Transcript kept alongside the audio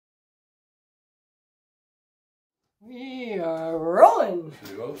We are rolling.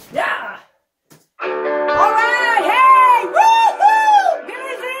 There you go. Yeah. All right. Hey. Woohoo!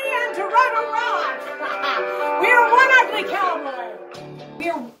 yzee and torontorox. We are One Ugly Cowboy. We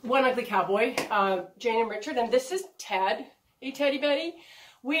are One Ugly Cowboy. Jane and Richard, and this is Ted. Hey, Teddy Betty.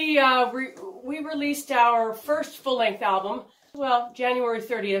 We released our first full-length album. Well, January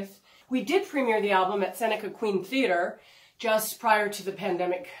 30th. We did premiere the album at Seneca Queen Theater just prior to the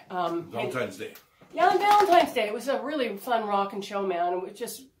pandemic. Valentine's Day. Yeah, on Valentine's Day. It was a really fun rockin' show, man. It was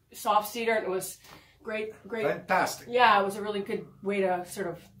just soft cedar, and it was great. Fantastic. Yeah, it was a really good way to sort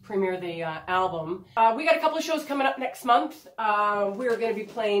of premiere the album. We got a couple of shows coming up next month. We're going to be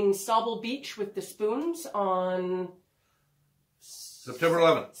playing Sauble Beach with the Spoons on September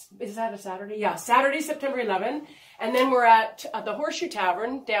 11th. Is that a Saturday? Yeah, Saturday, September 11th. And then we're at the Horseshoe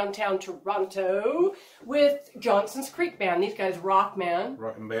Tavern, downtown Toronto, with Johnson's Creek Band. These guys rock, man.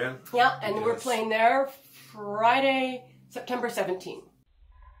 Rockin' band. Yeah, and we're playing there Friday, September 17th.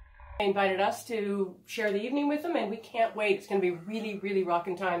 They invited us to share the evening with them, and we can't wait. It's going to be really, really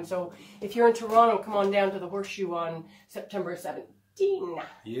rockin' time. So if you're in Toronto, come on down to the Horseshoe on September 17th.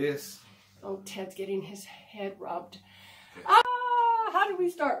 Yes. Oh, Ted's getting his head rubbed. How did we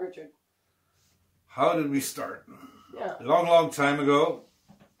start, Richard? How did we start? Yeah. A long, long time ago,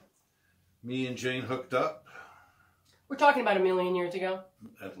 me and Jane hooked up. We're talking about 1,000,000 years ago.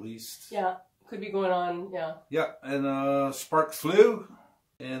 At least. Yeah. Could be going on, yeah. Yeah, and sparks flew,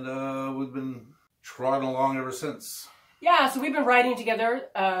 and we've been trotting along ever since. Yeah, so we've been writing together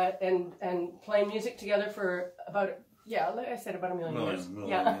and playing music together for about, yeah, like I said, about 1,000,000 years.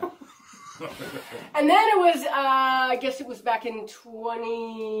 Yeah. And then it was, I guess it was back in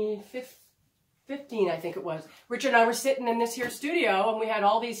 2015, I think it was. Richard and I were sitting in this here studio, and we had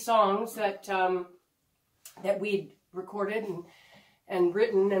all these songs that that we'd recorded and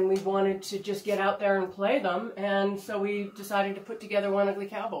written, and we wanted to just get out there and play them. And so we decided to put together One Ugly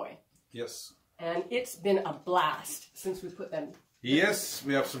Cowboy. Yes. And it's been a blast since we put them. Yes,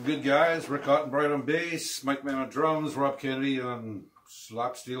 we have some good guys. Rick Ottenbright on bass, Mike Mann on drums, Rob Kennedy on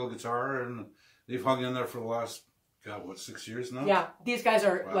slap steel guitar, and they've hung in there for the last, God, what, 6 years now? Yeah, these guys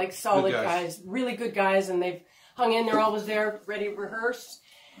are like solid guys, really good guys, and they've hung in. They're always there, ready to rehearse,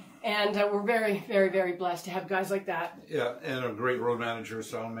 and we're very, very, very blessed to have guys like that. Yeah, and a great road manager,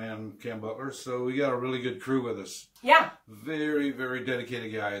 sound man, Cam Butler. So we got a really good crew with us. Yeah. Very, very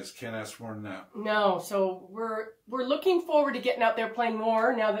dedicated guys. Can't ask more than that. No, so we're looking forward to getting out there playing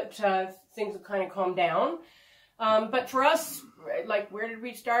more now that things have kind of calmed down. But for us, like, where did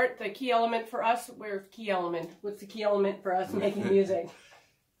we start? The key element for us, where's the key element? What's the key element for us making music?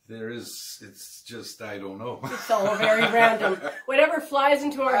 It's just, I don't know. It's all very random. Whatever flies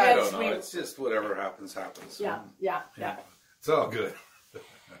into our heads. I don't know. It's just whatever happens. Yeah. It's all good.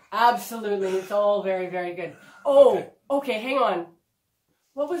 Absolutely. It's all very, very good. Oh, okay, hang on.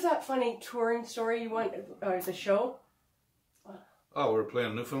 What was that funny touring story you want, or the show? Oh, we're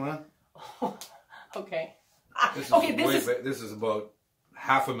playing Newfoundland? Okay. This is about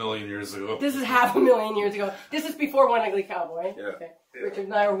 500,000 years ago. This is 500,000 years ago. This is before One Ugly Cowboy. Yeah. Okay. Yeah. Richard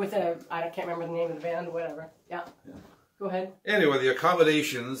and I were with I can't remember the name of the band, whatever. Yeah. Go ahead. Anyway, the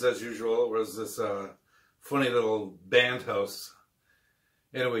accommodations, as usual, was this funny little band house.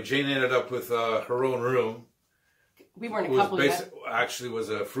 Anyway, Jane ended up with her own room. We weren't a couple yet. Actually was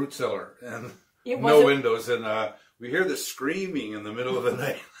a fruit cellar and no windows, and we hear the screaming in the middle of the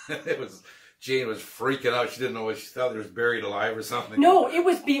night. Jane was freaking out. She didn't know what she thought. There was buried alive or something. No, it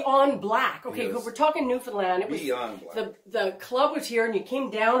was beyond black. Okay, we're talking Newfoundland. It was beyond black. The club was here, and you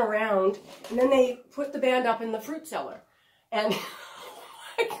came down around, and then they put the band up in the fruit cellar. And oh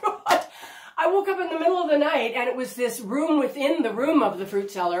my God, I woke up in the middle of the night, and it was this room within the room of the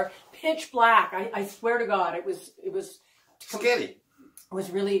fruit cellar, pitch black. I swear to God, it was scary. It was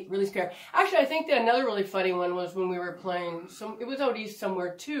really, really scary. Actually, I think that another really funny one was when we were playing. It was out east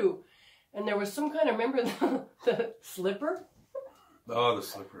somewhere too. And there was some kind of, remember the slipper? Oh, the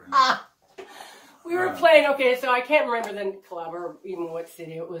slipper. We were playing, okay, so I can't remember the club or even what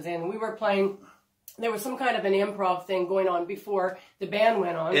city it was in. We were playing, there was some kind of an improv thing going on before the band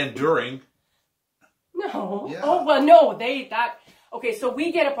went on. And during. No. Yeah. Oh, well, no, okay, so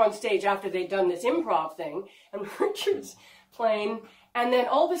we get up on stage after they'd done this improv thing, and Richard's playing, and then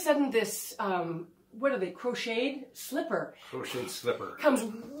all of a sudden this, what are they, crocheted slipper comes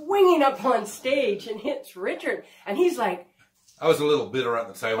winging up on stage and hits Richard, and he's like, I was a little bitter at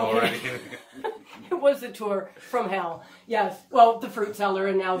the time already. It was the tour from hell. Yes, well, the fruit cellar,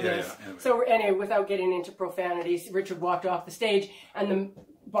 and now this. Anyway. So anyway, without getting into profanities, Richard walked off the stage, and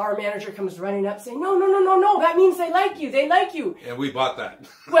bar manager comes running up saying, no, that means they like you, And we bought that.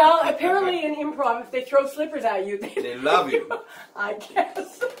 Well, apparently in improv, if they throw slippers at you, they love you. I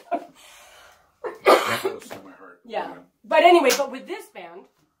guess. That goes to my heart. Yeah. But anyway, with this band,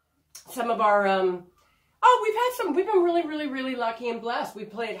 some of our, we've been really, really, really lucky and blessed. We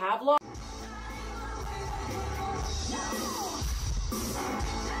played Havelock.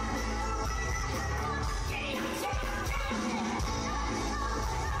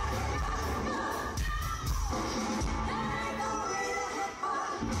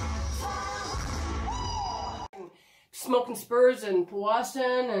 Smoking Spurs and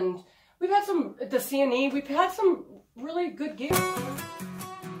Powassan, and we've had some at the CNE. We've had some really good gigs.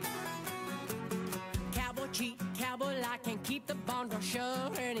 Cowboy cheat, cowboy lie, can't keep the bond or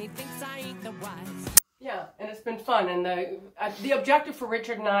show, and he thinks I ain't the wise. Yeah, and it's been fun. And the objective for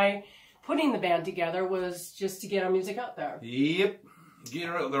Richard and I putting the band together was just to get our music out there. Yep,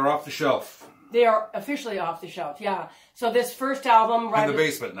 they're off the shelf. They are officially off the shelf, yeah. So this first album... In the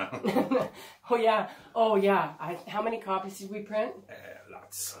basement now. Oh, yeah. How many copies did we print?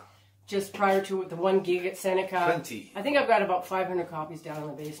 Lots. Just prior to the one gig at Seneca. Plenty. I think I've got about 500 copies down in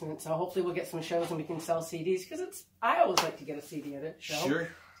the basement, so hopefully we'll get some shows and we can sell CDs, because I always like to get a CD at a show. Sure.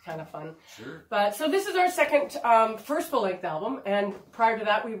 It's kind of fun. Sure. But, so this is our second, first full-length album, and prior to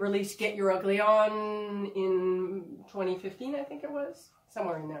that we released Get Your Ugly On in 2015, I think it was.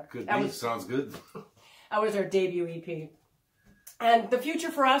 Somewhere in there. Sounds good. That was our debut EP. And the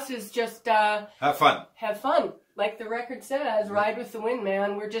future for us is just... have fun. Have fun. Like the record says, ride with the wind,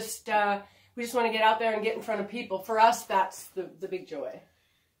 man. We're just... we just want to get out there and get in front of people. For us, that's the big joy.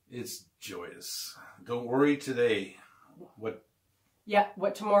 It's joyous. Don't worry today.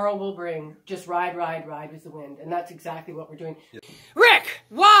 What tomorrow will bring. Just ride with the wind. And that's exactly what we're doing. Yeah. Rick,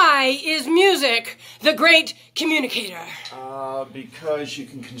 why is music the great communicator? Because you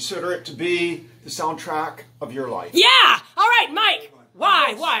can consider it to be the soundtrack of your life. Yeah! All right, Mike.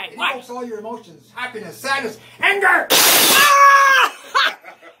 Why? It evokes all your emotions. Happiness, sadness, anger! Ah!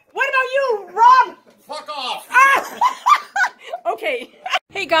 What about you, Rob? Fuck off! Okay.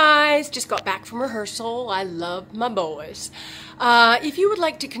 Hey guys, just got back from rehearsal. I love my boys. If you would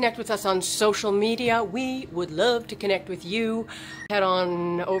like to connect with us on social media, we would love to connect with you. Head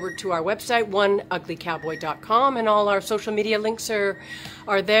on over to our website, oneuglycowboy.com, and all our social media links are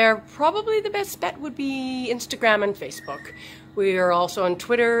there. Probably the best bet would be Instagram and Facebook. We are also on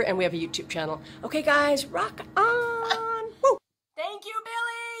Twitter, and we have a YouTube channel. Okay guys, rock on!